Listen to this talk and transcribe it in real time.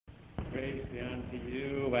Grace be unto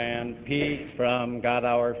you and peace from God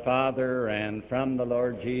our Father and from the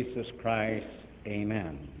Lord Jesus Christ.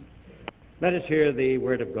 Amen. Let us hear the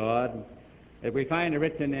Word of God. We find it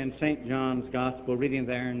written in St. John's Gospel, reading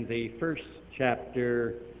there in the first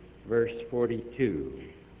chapter, verse 42.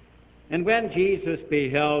 And when Jesus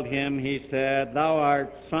beheld him, he said, Thou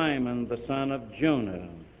art Simon, the son of Jonah.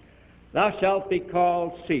 Thou shalt be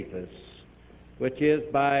called Cephas, which is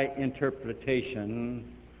by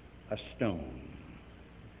interpretation a stone.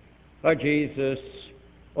 Lord Jesus,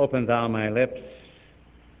 open thou my lips,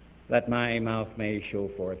 that my mouth may show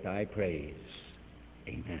forth thy praise.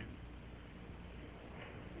 Amen.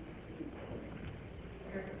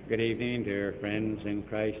 Good evening, dear friends in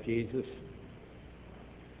Christ Jesus.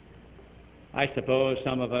 I suppose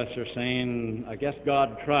some of us are saying, I guess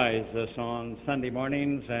God tries us on Sunday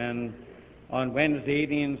mornings and on Wednesday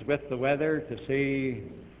evenings with the weather to see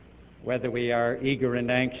whether we are eager and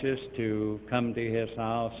anxious to come to His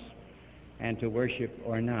house and to worship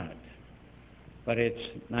or not. But it's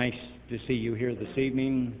nice to see you here this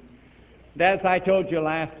evening. And as I told you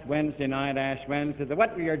last Wednesday night, Ash Wednesday, that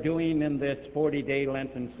what we are doing in this 40-day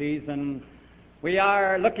Lenten season, we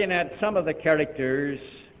are looking at some of the characters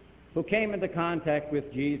who came into contact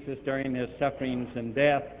with Jesus during His sufferings and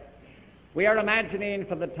death. We are imagining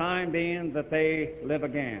for the time being that they live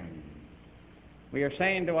again. We are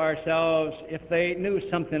saying to ourselves, if they knew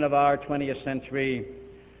something of our 20th century,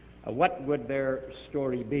 what would their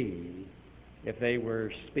story be if they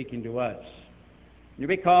were speaking to us? You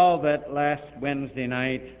recall that last Wednesday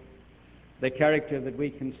night, the character that we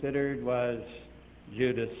considered was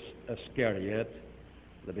Judas Iscariot,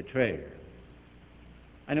 the betrayer.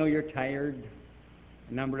 I know you're tired.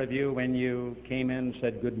 A number of you, when you came in,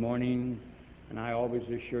 said good morning, and I always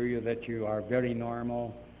assure you that you are very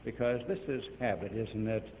normal, because this is habit, isn't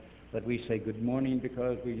it, that we say good morning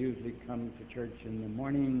because we usually come to church in the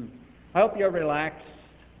morning. I hope you're relaxed.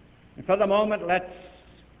 And for the moment, let's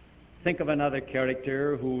think of another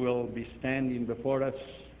character who will be standing before us,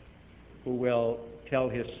 who will tell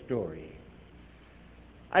his story.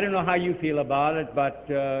 I don't know how you feel about it, but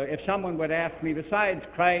if someone would ask me, besides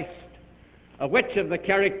Christ, which of the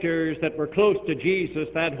characters that were close to Jesus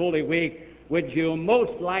that Holy Week would you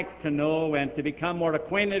most like to know and to become more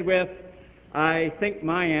acquainted with, I think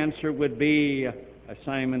my answer would be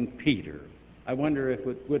Simon Peter. I wonder if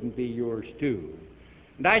it wouldn't be yours too.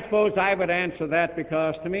 And I suppose I would answer that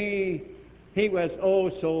because to me, he was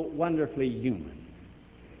oh so wonderfully human.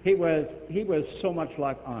 He was so much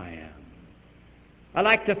like I am. I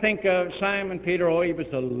like to think of Simon Peter, he was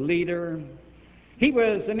a leader. He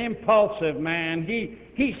was an impulsive man.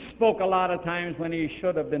 He spoke a lot of times when he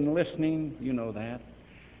should have been listening. You know that.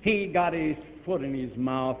 He got his foot in his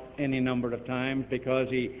mouth any number of times because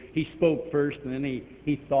he spoke first and then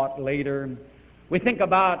he thought later. We think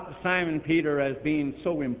about Simon Peter as being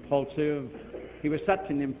so impulsive. He was such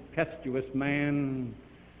an impetuous man.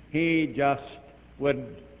 He just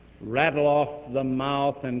would rattle off the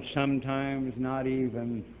mouth and sometimes not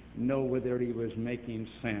even know whether he was making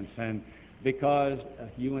sense. And because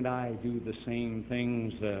you and I do the same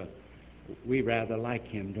things, we rather like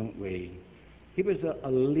him, don't we? He was a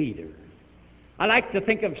leader. I like to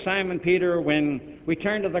think of Simon Peter when we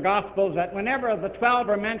turn to the Gospels that whenever the 12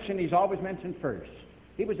 are mentioned, he's always mentioned first.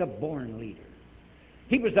 He was a born leader.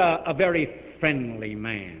 He was a very friendly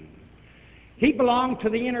man. He belonged to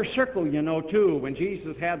the inner circle, too. When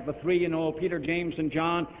Jesus had the three, Peter, James, and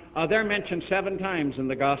John, they're mentioned 7 times in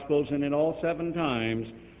the Gospels, and in all 7 times,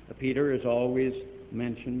 Peter is always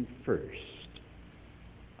mentioned first.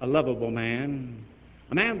 A lovable man,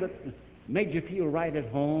 a man that made you feel right at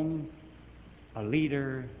home, a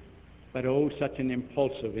leader, but such an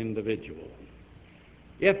impulsive individual.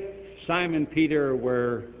 If Simon Peter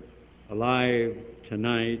were alive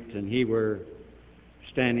tonight and he were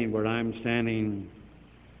standing where I'm standing,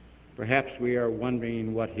 perhaps we are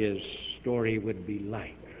wondering what his story would be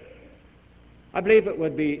like. I believe it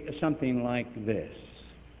would be something like this.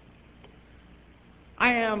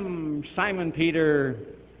 I am Simon Peter,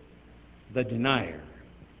 the denier.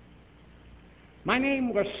 My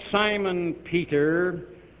name was Simon Peter,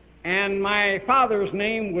 and my father's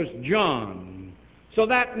name was John. So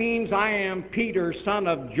that means I am Peter, son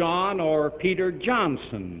of John, or Peter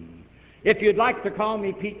Johnson. If you'd like to call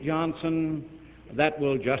me Pete Johnson, that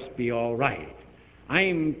will just be all right.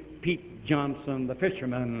 I'm Pete Johnson, the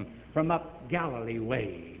fisherman from up Galilee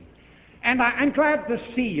way. And I'm glad to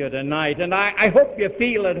see you tonight, and I hope you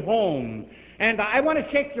feel at home. And I want to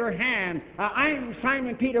shake your hand. I'm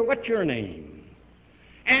Simon Peter. What's your name?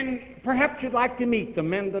 And perhaps you'd like to meet the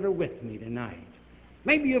men that are with me tonight.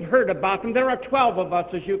 Maybe you've heard about them. There are 12 of us,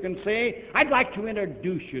 as you can see. I'd like to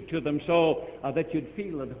introduce you to them so that you'd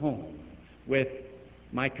feel at home with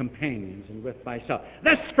my companions and with myself.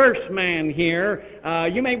 This first man here,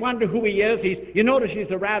 you may wonder who he is. You notice he's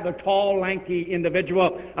a rather tall, lanky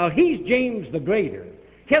individual. He's James the Greater.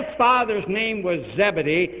 His father's name was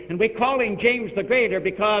Zebedee, and we call him James the Greater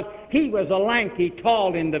because he was a lanky,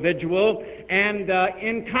 tall individual. And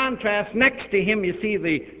in contrast, next to him, you see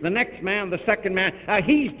the next man, the second man,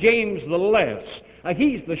 he's James the Less.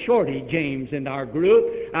 He's the shorty James in our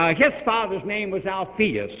group. His father's name was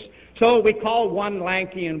Alphaeus. So we call one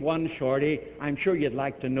lanky and one shorty. I'm sure you'd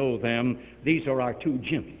like to know them. These are our two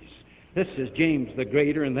Jimmies. This is James the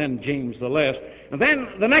Greater and then James the Less. And then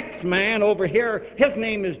the next man over here, his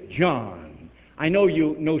name is John. I know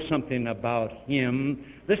you know something about him.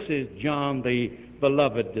 This is John, the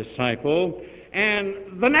beloved disciple.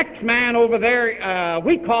 And the next man over there,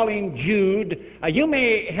 we call him Jude. You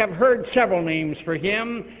may have heard several names for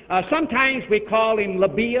him. Sometimes we call him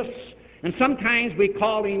Lebbeus, and sometimes we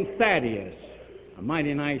call him Thaddeus. A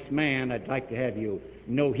mighty nice man. I'd like to have you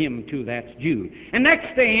know him too. That's Jude. And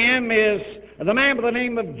next to him is the man by the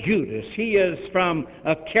name of Judas. He is from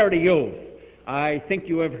Kerioth. I think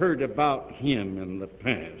you have heard about him in the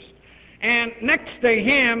past. And next to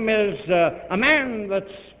him is a man that's,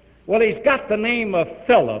 well, he's got the name of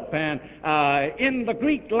Philip. And in the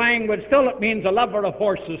Greek language, Philip means a lover of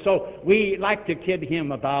horses. So we like to kid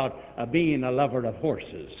him about being a lover of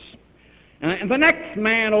horses. And the next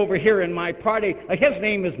man over here in my party, his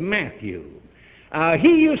name is Matthew.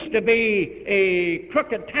 He used to be a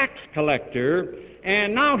crooked tax collector,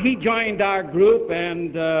 and now he joined our group,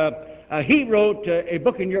 and he wrote a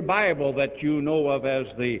book in your Bible that you know of as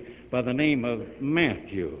by the name of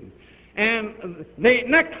Matthew. And the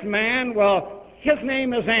next man, well, his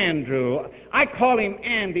name is Andrew. I call him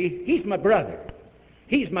Andy. He's my brother.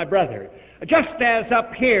 He's my brother. Just as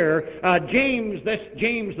up here, James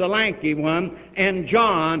the lanky one, and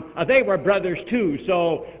John, they were brothers too.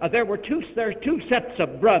 So there's two sets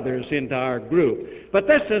of brothers in our group. But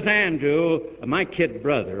this is Andrew, my kid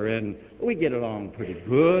brother, and we get along pretty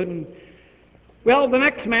good. Well, the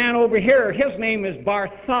next man over here, his name is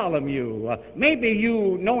Bartholomew. Maybe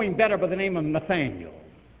you know him better by the name of Nathaniel.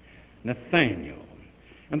 Nathaniel.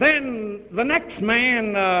 And then the next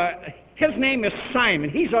man, his name is Simon.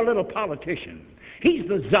 He's our little politician. He's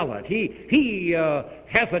the zealot. He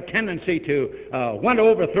has a tendency to want to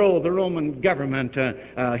overthrow the Roman government.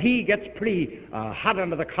 He gets pretty hot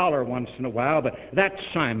under the collar once in a while, but that's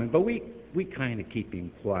Simon. But we kind of keep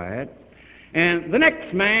him quiet. And the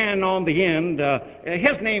next man on the end,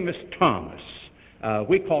 his name is Thomas.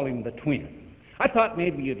 We call him the twin. I thought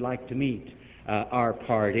maybe you'd like to meet our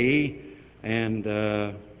party. And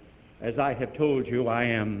as I have told you, I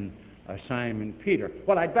am Simon Peter.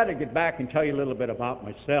 Well, I'd better get back and tell you a little bit about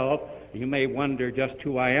myself. You may wonder just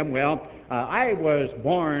who I am. Well, I was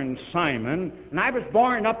born Simon, and I was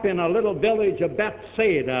born up in a little village of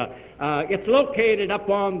Bethsaida. It's located up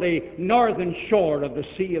on the northern shore of the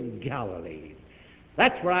Sea of Galilee.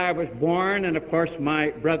 That's where I was born, and of course my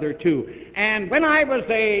brother too. And when I was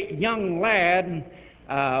a young lad,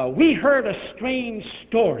 we heard a strange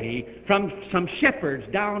story from some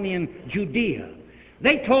shepherds down in Judea.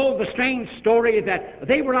 They told the strange story that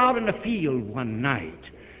they were out in the field one night,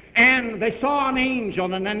 and they saw an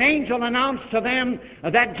angel, and an angel announced to them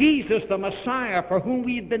that Jesus, the Messiah, for whom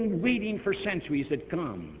we had been waiting for centuries, had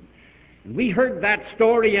come. And we heard that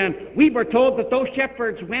story, and we were told that those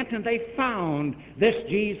shepherds went and they found this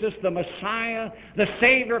Jesus, the Messiah, the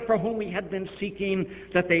Savior for whom we had been seeking,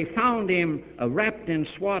 that they found him wrapped in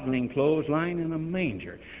swaddling clothes, lying in a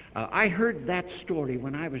manger. I heard that story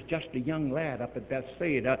when I was just a young lad up at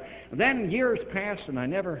Bethsaida. Then years passed, and I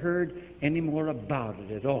never heard any more about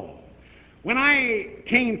it at all. When I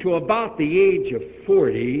came to about the age of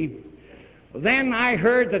 40, then I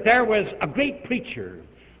heard that there was a great preacher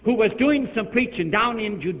who was doing some preaching down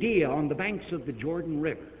in Judea on the banks of the Jordan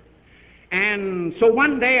River. And so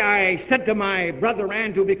one day I said to my brother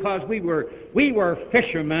Andrew, because we were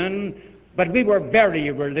fishermen, but we were very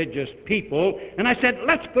religious people, and I said,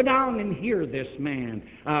 let's go down and hear this man.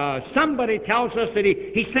 Somebody tells us that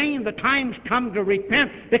he's saying the time's come to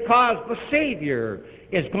repent because the Savior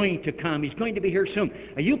is going to come. He's going to be here soon.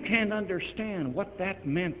 You can't understand what that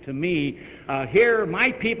meant to me. Here,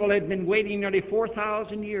 my people had been waiting nearly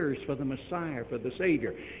 4,000 years for the Messiah, for the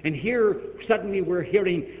Savior. And here, suddenly we're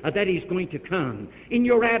hearing that He's going to come. In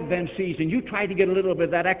your Advent season, you try to get a little bit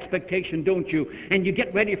of that expectation, don't you? And you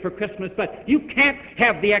get ready for Christmas, but you can't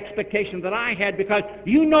have the expectation that I had, because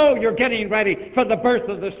you know you're getting ready for the birth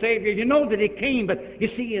of the Savior. You know that He came, but you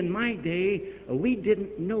see, in my day, we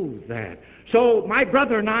didn't know that. So my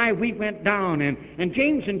brother and I, we went down, and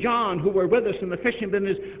James and John, who were with us in the fishing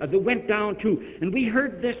business, they went down too. And we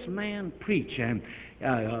heard this man preach, and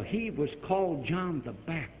he was called John the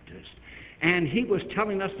Baptist. And he was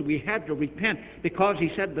telling us that we had to repent because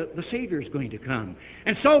he said that the Savior is going to come.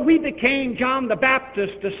 And so we became John the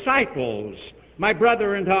Baptist's disciples, my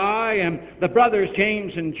brother and I, and the brothers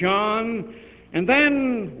James and John. And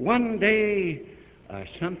then one day,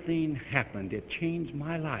 something happened. It changed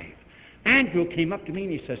my life. Andrew came up to me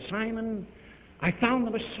and he said, "Simon, I found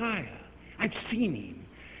the Messiah. I've seen Him."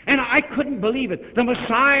 And I couldn't believe it. The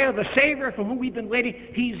Messiah, the Savior for whom we've been waiting,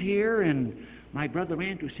 He's here. And my brother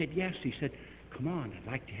Andrew said, "Yes." He said, "Come on,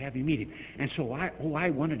 I'd like to have you meet Him." And so I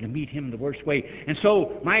wanted to meet Him the worst way. And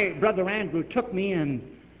so my brother Andrew took me, and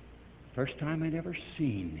first time I'd ever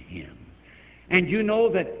seen Him. And you know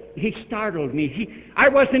that he startled me. I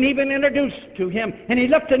wasn't even introduced to him. And he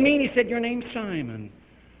looked at me and he said, "Your name's Simon."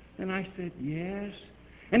 And I said, "Yes."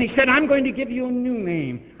 And he said, "I'm going to give you a new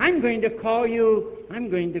name. I'm going to call you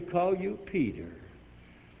Peter.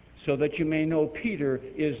 So that you may know Peter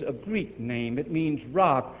is a Greek name. It means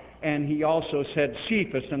rock." And he also said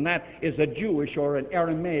Cephas, and that is a Jewish or an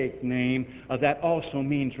Aramaic name that also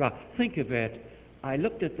means rock. Think of it. I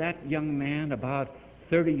looked at that young man, about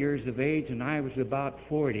 30 years of age, and I was about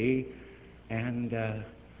 40, and there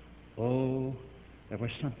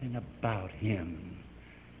was something about him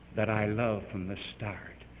that I loved from the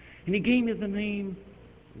start. And he gave me the name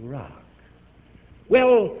Rock.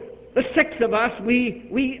 Well, the six of us,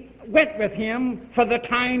 we went with him for the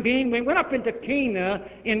time being. We went up into Cana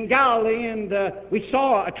in Galilee, and we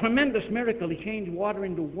saw a tremendous miracle. He changed water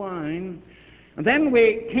into wine. And then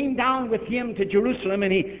we came down with him to Jerusalem,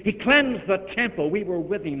 and he cleansed the temple. We were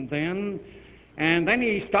with him then. And then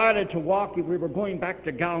he started to walk. We were going back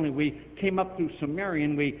to Galilee. We came up through Samaria,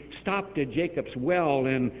 and we stopped at Jacob's well,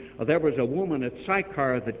 and there was a woman at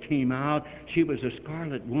Sychar that came out. She was a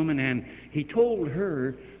scarlet woman, and he told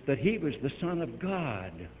her that he was the Son of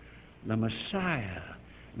God, the Messiah.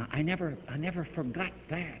 Now, I never forgot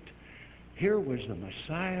that. Here was the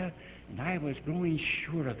Messiah, and I was growing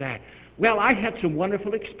sure of that. Well, I had some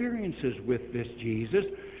wonderful experiences with this Jesus.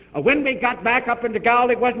 When we got back up into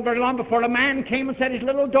Galilee, it wasn't very long before a man came and said his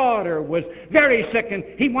little daughter was very sick, and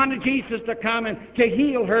he wanted Jesus to come and to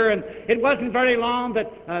heal her. And it wasn't very long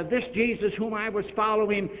that this Jesus, whom I was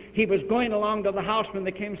following, he was going along to the house when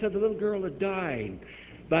they came and said the little girl had died.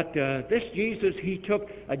 But this Jesus, he took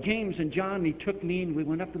James and John, he took me, and we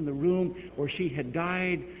went up in the room where she had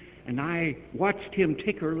died. And I watched him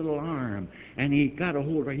take her little arm, and he got a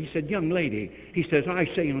hold of her. He said, "Young lady," he says, "I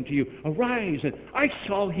say unto you, arise." And I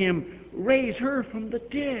saw him raise her from the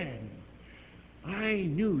dead. I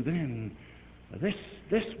knew then this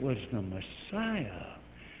was the Messiah.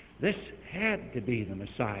 This had to be the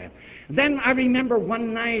Messiah. Then I remember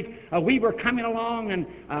one night we were coming along, and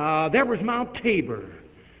there was Mount Tabor.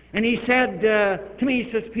 And he said to me,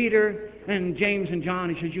 he says, "Peter and James and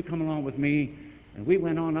John," he says, "you come along with me." And we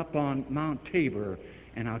went on up on Mount Tabor,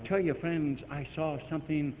 and I'll tell you, friends, I saw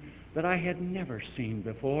something that I had never seen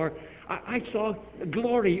before. I saw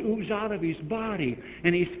glory ooze out of his body,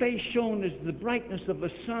 and his face shone as the brightness of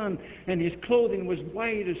the sun, and his clothing was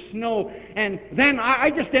white as snow. And then I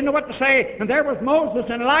just didn't know what to say, and there was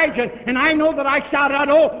Moses and Elijah, and I know that I shouted out,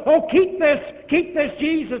 oh, keep this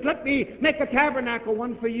Jesus. Let me make a tabernacle,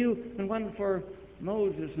 one for you, and one for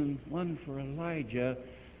Moses, and one for Elijah.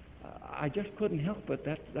 I just couldn't help it.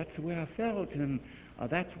 That's the way I felt, and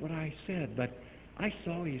that's what I said. But I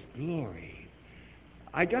saw his glory.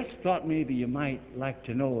 I just thought maybe you might like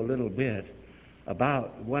to know a little bit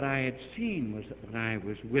about what I had seen when I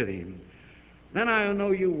was with him. Then I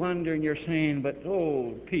know you wonder, and you're saying, "But,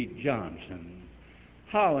 Pete Johnson,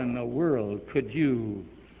 how in the world could you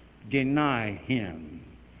deny him?"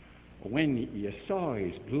 When you saw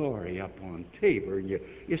his glory up on Tabor, you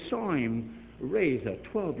saw him raise a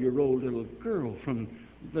 12-year-old little girl from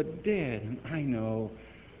the dead. And I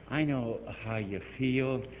know how you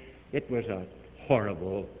feel. It was a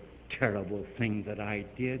horrible, terrible thing that I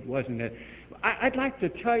did, wasn't it? I'd like to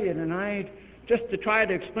tell you tonight, just to try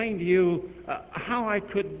to explain to you how I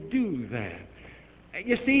could do that.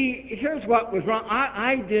 You see, here's what was wrong.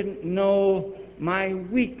 I didn't know my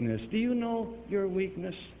weakness. Do you know your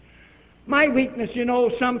weakness? My weakness,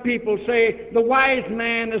 some people say the wise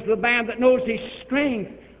man is the man that knows his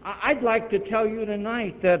strength. I'd like to tell you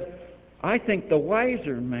tonight that I think the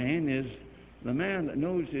wiser man is the man that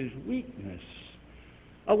knows his weakness.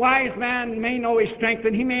 A wise man may know his strength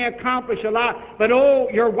and he may accomplish a lot, but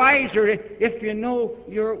you're wiser if you know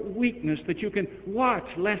your weakness, that you can watch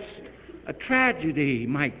lest a tragedy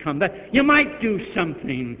might come, that you might do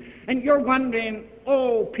something. And you're wondering,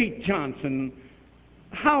 Pete Johnson,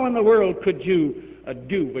 how in the world could you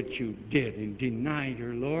do what you did and deny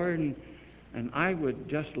your Lord? And I would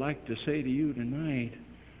just like to say to you tonight,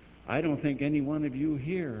 I don't think any one of you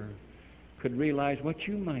here could realize what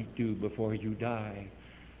you might do before you die.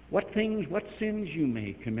 What sins you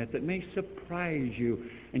may commit that may surprise you.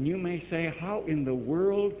 And you may say, how in the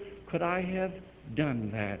world could I have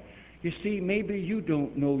done that? You see, maybe you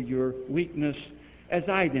don't know your weakness as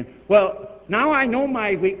I did. Well, now I know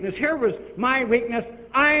my weakness. Here was my weakness.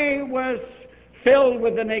 I was filled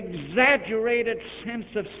with an exaggerated sense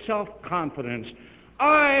of self-confidence.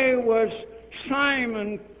 I was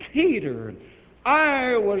Simon Peter.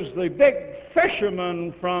 I was the big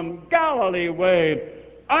fisherman from Galilee way.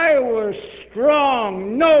 I was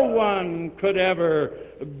strong. No one could ever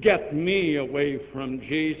get me away from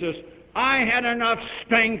Jesus. I had enough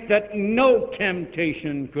strength that no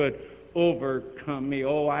temptation could overcome me.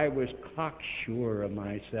 I was cocksure of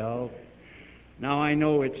myself. Now, I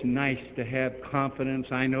know it's nice to have confidence.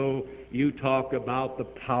 I know you talk about the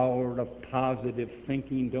power of positive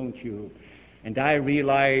thinking, don't you? And I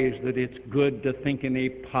realize that it's good to think in a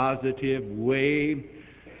positive way.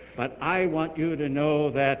 But I want you to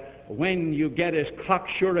know that when you get as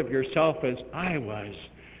cocksure of yourself as I was,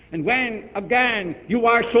 and when, again, you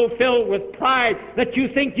are so filled with pride that you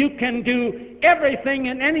think you can do everything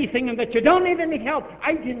and anything and that you don't need any help,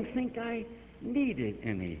 I didn't think I needed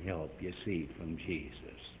any help, you see, from Jesus.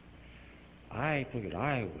 I figured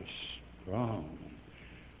I was strong.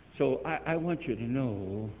 So I want you to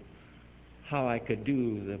know how I could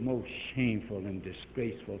do the most shameful and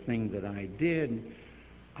disgraceful thing that I did.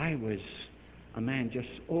 I was a man just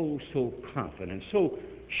so confident, so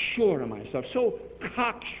sure of myself, so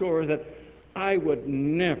cocksure that I would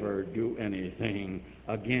never do anything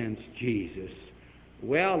against Jesus.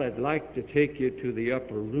 Well, I'd like to take you to the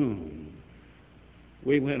upper room.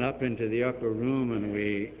 We went up into the upper room and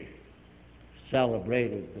we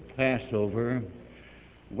celebrated the Passover.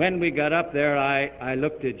 When we got up there, I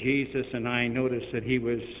looked at Jesus and I noticed that he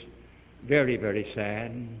was very, very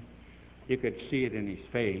sad. You could see it in his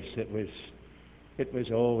face. It was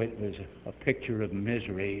a picture of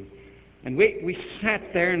misery. And we sat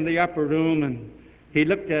there in the upper room, and he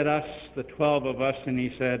looked at us, the 12 of us, and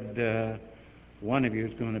he said, one of you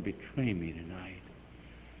is going to betray me tonight.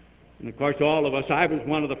 And of course, all of us, I was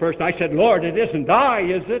one of the first. I said, Lord, it isn't I,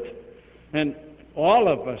 is it? And all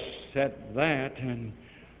of us said that. And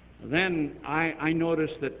then I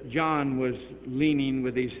noticed that John was leaning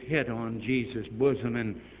with his head on Jesus' bosom,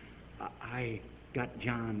 and I got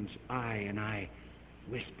John's eye, and I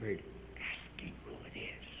whispered, ask him who it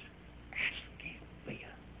is. Ask him, will you?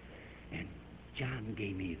 And John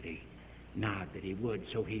gave me the nod that he would,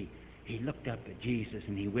 so he looked up at Jesus,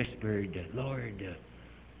 and he whispered, Lord,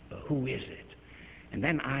 who is it? And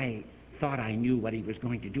then I thought I knew what he was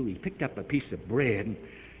going to do. He picked up a piece of bread,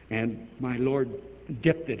 and my Lord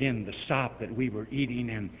dipped it in the sop that we were eating,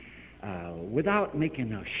 and without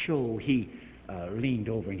making a show, he leaned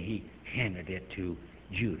over and he handed it to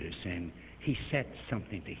Judas, and he said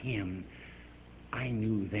something to him. I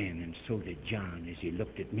knew then, and so did John as he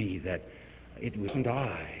looked at me, that it wasn't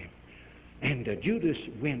I. And Judas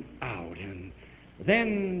went out, and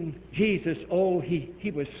then Jesus,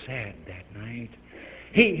 he was sad that night.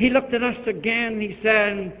 He looked at us again. He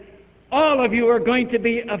said, all of you are going to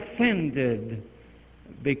be offended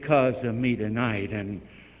because of me tonight. And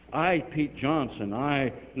Pete Johnson,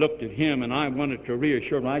 I looked at him and I wanted to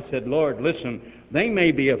reassure him. I said, Lord, listen, they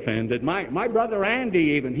may be offended. My brother Andy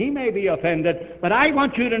even, he may be offended, but I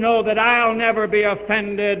want you to know that I'll never be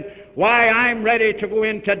offended. Why, I'm ready to go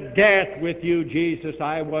into death with you, Jesus.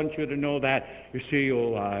 I want you to know that. You see,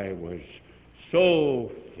 I was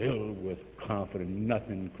so filled with confidence,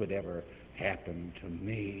 nothing could ever happen to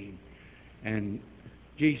me. And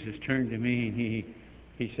Jesus turned to me and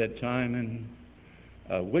he said, Simon,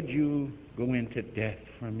 would you go into death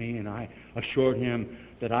for me? And I assured him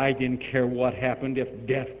that I didn't care what happened. If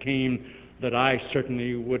death came, that I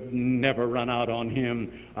certainly would never run out on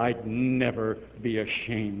him. I'd never be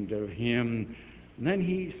ashamed of him. And then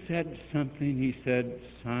he said something. He said,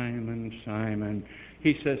 Simon, Simon,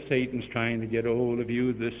 He says, Satan's trying to get a hold of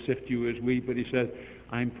you, to sift you as wheat, but he says,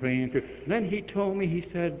 I'm praying for you. Then he told me, he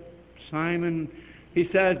said, Simon, he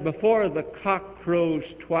says, before the cock crows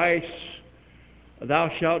twice, thou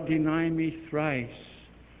shalt deny me thrice.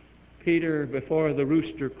 Peter, before the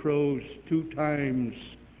rooster crows 2 times,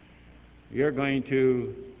 you're going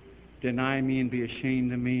to deny me and be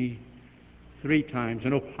ashamed of me 3 times.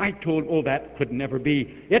 And I told, that could never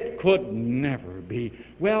be. It could never be.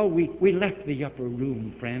 Well, we left the upper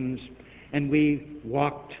room, friends, and we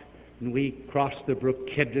walked and we crossed the brook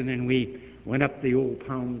Kidron and we went up the old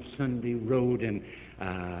Palm Sunday road and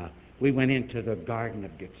we went into the Garden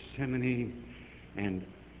of Gethsemane. And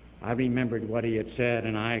I remembered what he had said,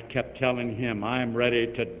 and I kept telling him, I'm ready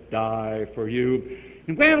to die for you.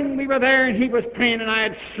 And when we were there and he was praying and I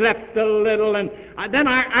had slept a little, and then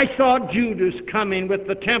I saw Judas coming with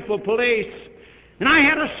the temple police, and I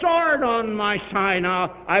had a sword on my side.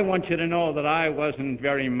 Now, I want you to know that I wasn't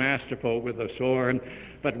very masterful with a sword,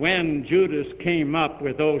 but when Judas came up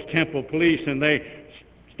with those temple police and they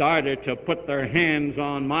started to put their hands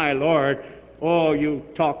on my Lord, oh, you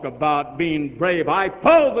talk about being brave. I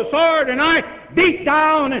pulled the sword and I beat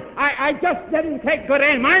down, and I just didn't take good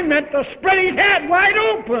aim. I meant to split his head wide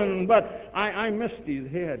open, but I missed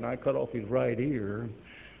his head and I cut off his right ear.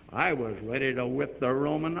 I was ready to whip the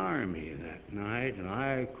Roman army that night, and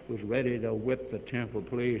I was ready to whip the temple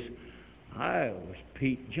police. I was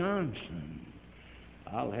Pete Johnson.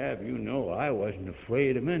 I'll have you know I wasn't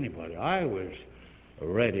afraid of anybody. I was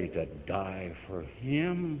ready to die for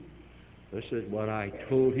him. This is what I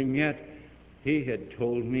told him, yet he had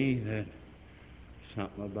told me that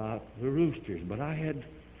something about the roosters, but I had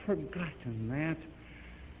forgotten that.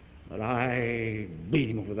 But I beat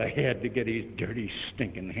him over the head to get his dirty,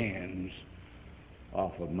 stinking hands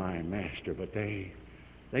off of my master. But they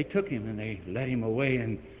took him and they led him away,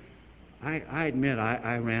 and I admit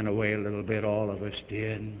I ran away a little bit, all of us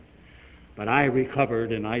did. But I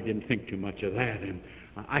recovered, and I didn't think too much of that. And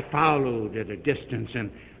I followed at a distance, and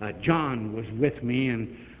John was with me,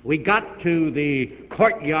 and we got to the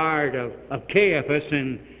courtyard of Caiaphas,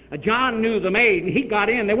 and John knew the maid, and he got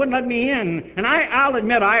in. They wouldn't let me in, and I'll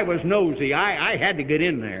admit I was nosy. I had to get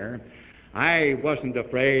in there. I wasn't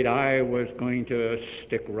afraid. I was going to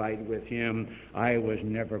stick right with him. I was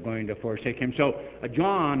never going to forsake him. So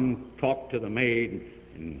John talked to the maid,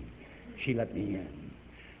 and she let me in.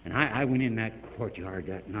 And I went in that courtyard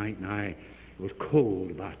that night, and it was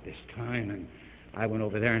cold about this time, and I went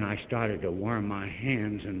over there and I started to warm my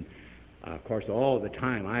hands, and of course all the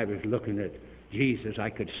time I was looking at Jesus. I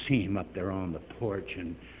could see him up there on the porch,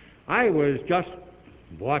 and I was just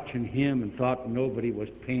watching him and thought nobody was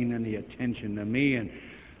paying any attention to me. And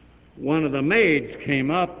one of the maids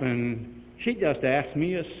came up and she just asked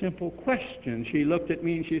me a simple question. She looked at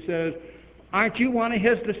me and she says, "Aren't you one of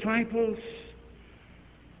his disciples?"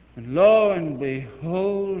 And lo and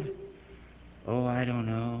behold, I don't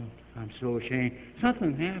know, I'm so ashamed.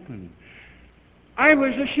 Something happened. I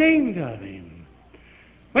was ashamed of him.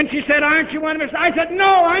 When she said, "Aren't you one of his?" I said,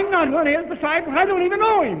 "No, I'm not one of his disciples. I don't even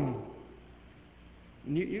know him."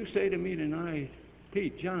 And you say to me tonight,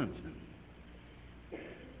 "Pete Johnson,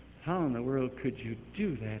 how in the world could you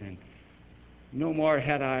do that?" And no more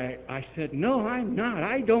had I said, "No, I'm not.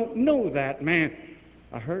 I don't know that man."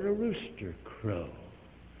 I heard a rooster crow.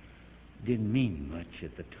 Didn't mean much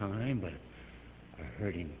at the time, but I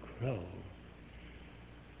heard him crow.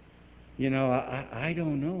 You know, I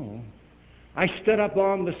don't know. I stood up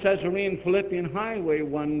on the Caesarean Philippian highway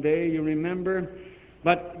one day, you remember?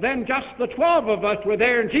 But then just the 12 of us were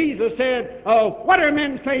there, and Jesus said, "Oh, what are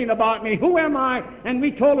men saying about me? Who am I?" And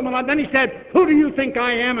we told him a lot. Then he said, "Who do you think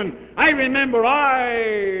I am?" And I remember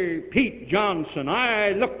Pete Johnson,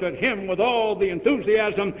 I looked at him with all the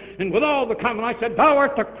enthusiasm and with all the confidence. I said, "Thou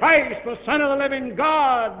art the Christ, the Son of the living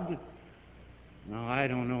God." Now, I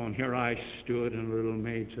don't know, and here I stood, and a little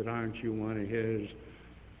maid said, "Aren't you one of his?"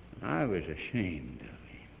 I was ashamed of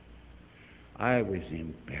him. I was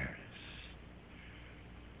embarrassed.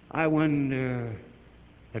 I wonder,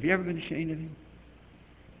 have you ever been ashamed of him?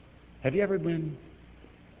 Have you ever been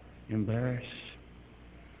embarrassed?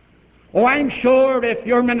 Oh, I'm sure if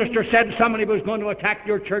your minister said somebody was going to attack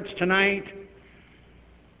your church tonight,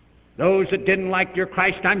 those that didn't like your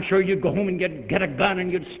Christ, I'm sure you'd go home and get a gun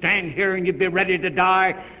and you'd stand here and you'd be ready to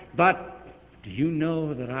die. But do you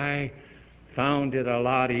know that I found it a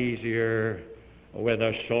lot easier with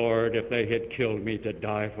a sword, if they had killed me, to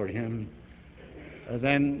die for him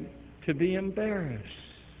than to be embarrassed?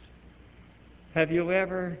 Have you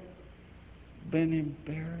ever been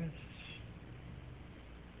embarrassed?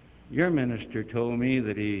 Your minister told me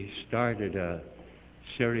that he started a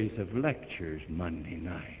series of lectures Monday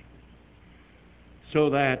night, so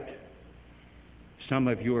that some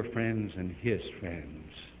of your friends and his friends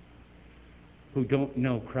who don't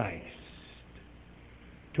know Christ,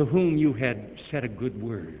 to whom you had said a good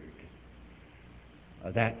word,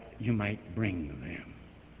 that you might bring them.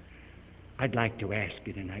 I'd like to ask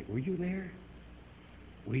you tonight, were you there?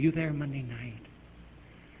 Were you there Monday night?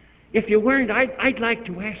 If you weren't, I'd like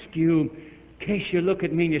to ask you, in case you look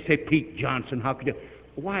at me and you say, Pete Johnson, how could you?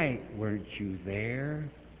 Why weren't you there?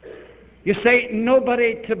 You say,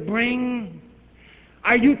 nobody to bring?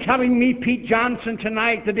 Are you telling me, Pete Johnson,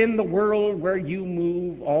 tonight that in the world where you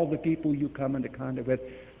move, all the people you come into contact with,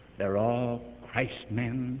 they're all Christ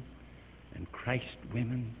men and Christ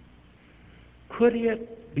women? Could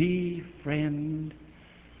it be, friend,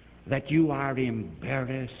 that you are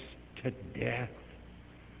embarrassed to death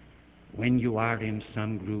when you are in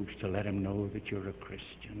some groups to let them know that you're a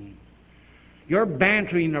Christian? You're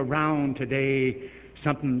bantering around today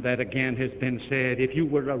something that again has been said. If you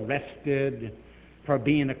were arrested for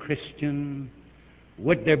being a Christian,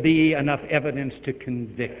 would there be enough evidence to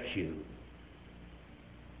convict you?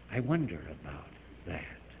 I wonder about that.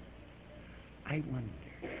 I wonder.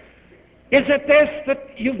 Is it this,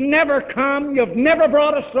 that you've never come, you've never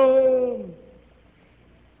brought a soul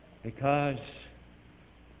because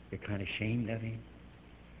you're kind of ashamed of him?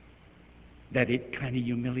 That it kind of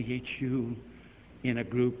humiliates you in a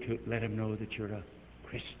group to let him know that you're a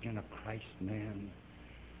Christian, a Christ man,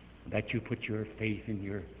 that you put your faith and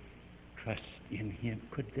your trust in him?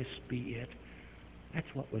 Could this be it? That's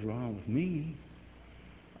what was wrong with me.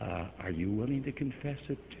 Are you willing to confess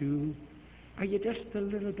it too? Are you just a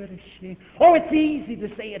little bit ashamed? Oh, it's easy to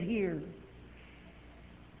say it here.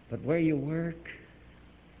 But where you work,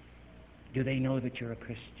 do they know that you're a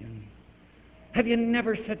Christian? Have you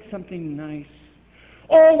never said something nice?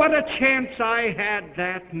 Oh, what a chance I had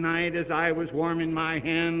that night as I was warming my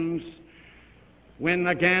hands, when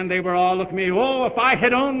again they were all looking at me. Oh, if I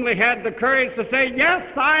had only had the courage to say, yes,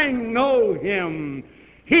 I know him.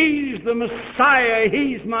 He's the Messiah.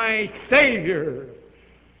 He's my Savior.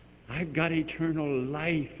 I've got eternal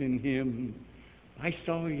life in him. I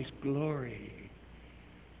saw his glory.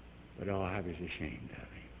 But oh, I was ashamed of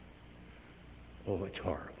him. Oh, it's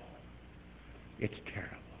horrible. It's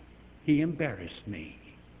terrible. He embarrassed me.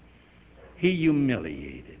 He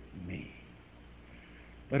humiliated me.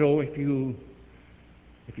 But oh, if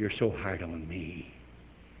you're so hard on me,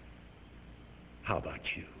 how about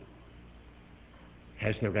you?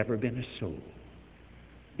 Has there ever been a soul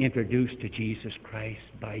introduced to Jesus Christ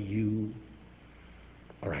by you?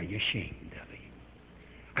 Or are you ashamed of him?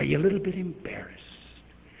 Are you a little bit embarrassed?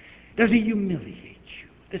 Does he humiliate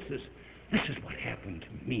you? This is what happened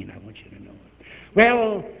to me, and I want you to know it.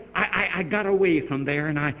 Well, I got away from there,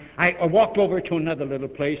 and I walked over to another little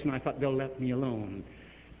place, and I thought they'll let me alone.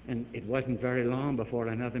 And it wasn't very long before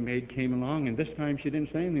another maid came along, and this time she didn't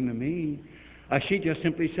say anything to me. She just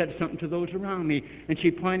simply said something to those around me, and she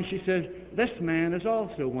pointed, she says, this man is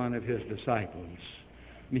also one of his disciples.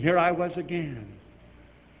 And here I was again.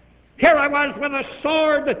 Here I was with a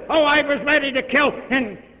sword that, I was ready to kill,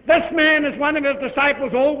 and this man is one of his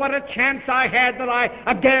disciples. Oh, what a chance I had that I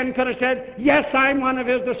again could have said, yes, I'm one of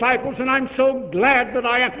his disciples, and I'm so glad that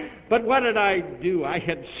I am. But what did I do? I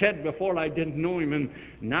had said before I didn't know him, and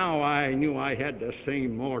now I knew I had to say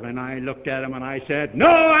more. And I looked at him and I said, no,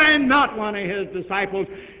 I'm not one of his disciples.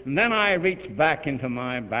 And then I reached back into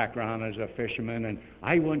my background as a fisherman, and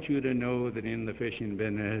I want you to know that in the fishing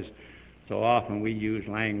business, so often we use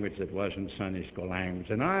language that wasn't Sunday school language.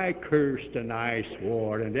 And I cursed and I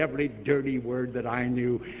swore, and every dirty word that I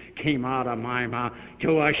knew came out of my mouth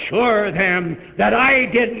to assure them that I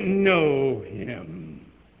didn't know him.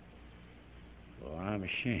 Well, I'm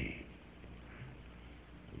ashamed.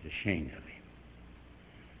 I was ashamed of him.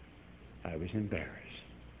 I was embarrassed.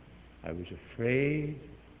 I was afraid.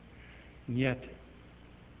 And yet,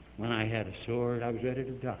 when I had a sword, I was ready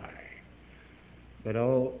to die. But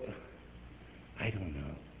oh, I don't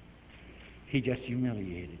know. He just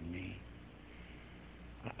humiliated me.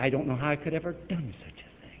 I don't know how I could ever have done such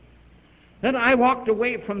a thing. Then I walked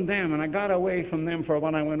away from them, and I got away from them for a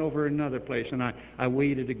while. I went over another place, and I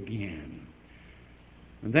waited again.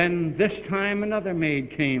 And then this time another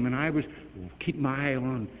maid came, and I was keeping my eye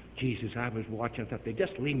on Jesus. I was watching. I thought, they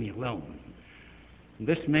just leave me alone. And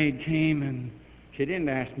this maid came, and She didn't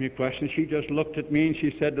ask me a question. She just looked at me and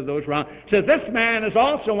she said to those around, says, this man is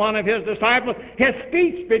also one of his disciples. His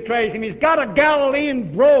speech betrays him. He's got a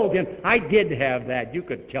Galilean brogue. And I did have that. You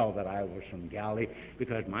could tell that I was from Galilee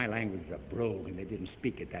because my language is a brogue and they didn't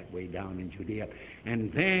speak it that way down in Judea.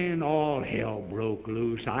 And then all hell broke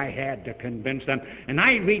loose. I had to convince them. And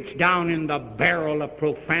I reached down in the barrel of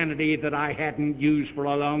profanity that I hadn't used for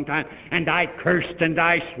a long time. And I cursed and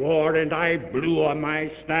I swore and I blew on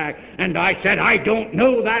my stack. And I said, I don't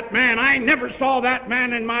know that man. I never saw that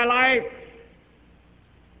man in my life.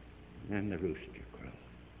 And then the rooster crowed.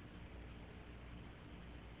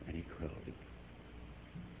 And he crowed.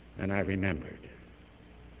 And I remembered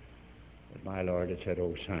that my Lord had said,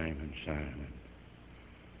 oh, Simon, Simon,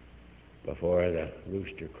 before the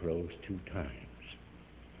rooster crows 2 times,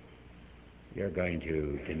 you're going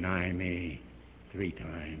to deny me 3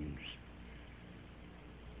 times.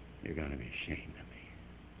 You're going to be ashamed of me.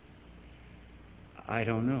 I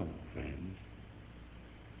don't know, friends.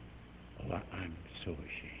 Oh, I'm so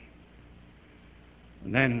ashamed.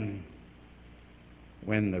 And then,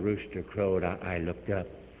 when the rooster crowed, I looked up,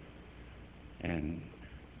 and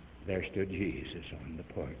there stood Jesus on the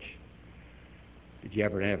porch. Did you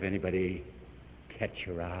ever have anybody catch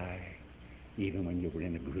your eye, even when you were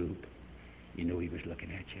in a group? You knew he was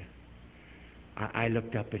looking at you. I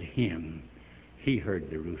looked up at him. He heard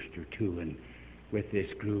the rooster, too, and with this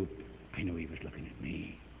group, I knew he was looking at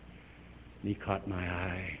me. And he caught my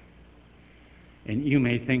eye. And you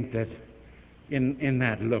may think that in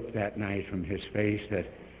that look that night from his face that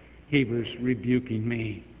he was rebuking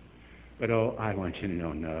me. But oh, I want you to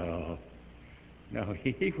know, no,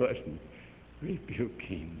 he wasn't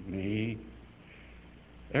rebuking me.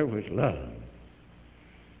 There was love.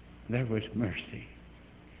 There was mercy.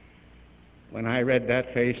 When I read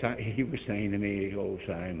that face, he was saying to me, oh,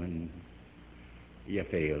 Simon, you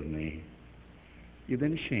failed me. You've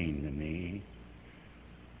been ashamed of me.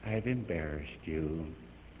 I've embarrassed you.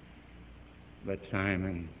 But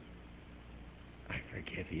Simon, I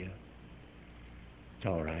forgive you. It's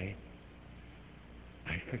all right.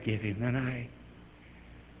 I forgive him. And I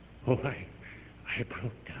broke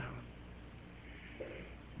down.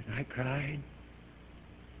 And I cried.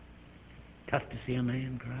 Tough to see a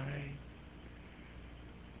man cry.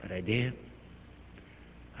 But I did.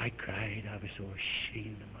 I cried. I was so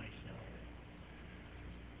ashamed of myself.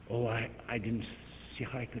 Oh, I didn't see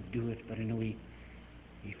how I could do it, but I knew he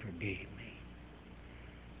forgave me.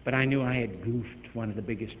 But I knew I had goofed one of the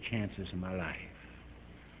biggest chances of my life.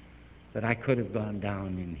 That I could have gone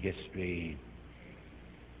down in history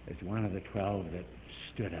as one of the 12 that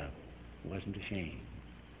stood up, wasn't ashamed.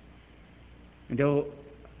 And oh,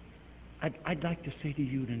 I'd like to say to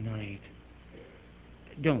you tonight,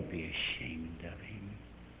 don't be ashamed of him.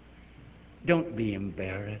 Don't be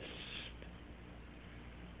embarrassed.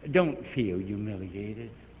 Don't feel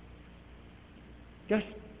humiliated. Just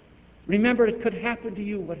remember it could happen to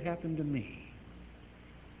you what happened to me.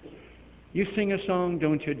 You sing a song,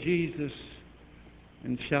 don't you, Jesus,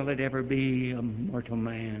 and shall it ever be a mortal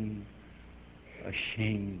man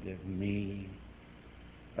ashamed of me?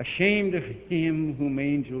 Ashamed of him whom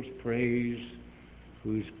angels praise,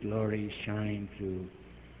 whose glories shine through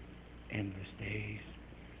endless days.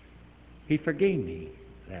 He forgave me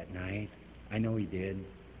that night. I know he did.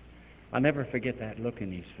 I'll never forget that look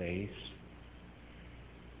in his face.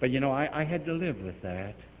 But you know, I had to live with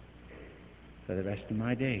that for the rest of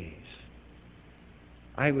my days.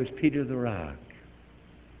 I was Peter the Rock.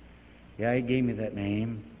 Yeah, he gave me that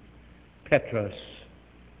name. Petros,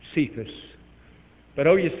 Cephas. But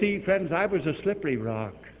oh, you see, friends, I was a slippery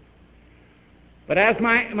rock. But as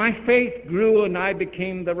my faith grew and I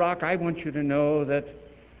became the rock, I want you to know that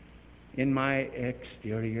in my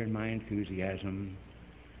exterior, in my enthusiasm,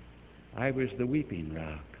 I was the weeping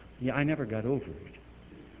rock. Yeah, I never got over it.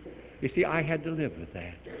 You see, I had to live with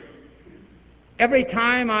that. Every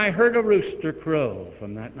time I heard a rooster crow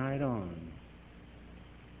from that night on,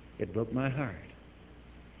 it broke my heart.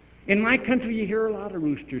 In my country, you hear a lot of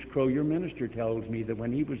roosters crow. Your minister tells me that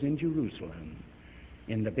when he was in Jerusalem,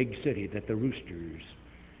 in the big city, that the roosters,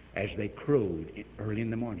 as they crowed early in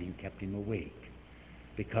the morning, kept him awake.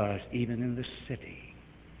 Because even in the city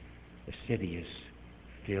is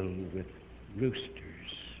filled with roosters.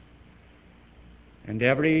 And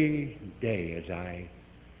every day as I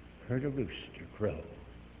heard a rooster crow,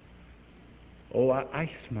 oh,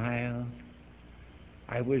 I smiled.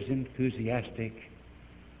 I was enthusiastic.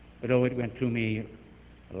 But oh, it went through me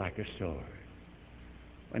like a sword.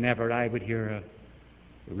 Whenever I would hear a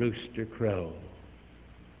rooster crow,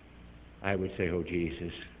 I would say, oh,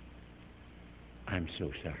 Jesus, I'm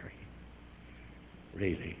so sorry.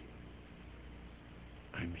 Really,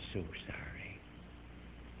 I'm so sorry.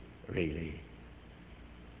 Really,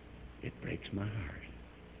 it breaks my heart.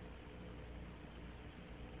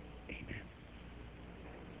 Amen.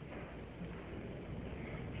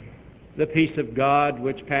 The peace of God,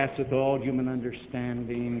 which passeth all human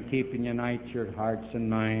understanding, keep and unite your hearts and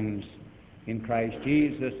minds in Christ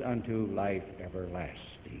Jesus unto life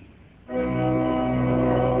everlasting.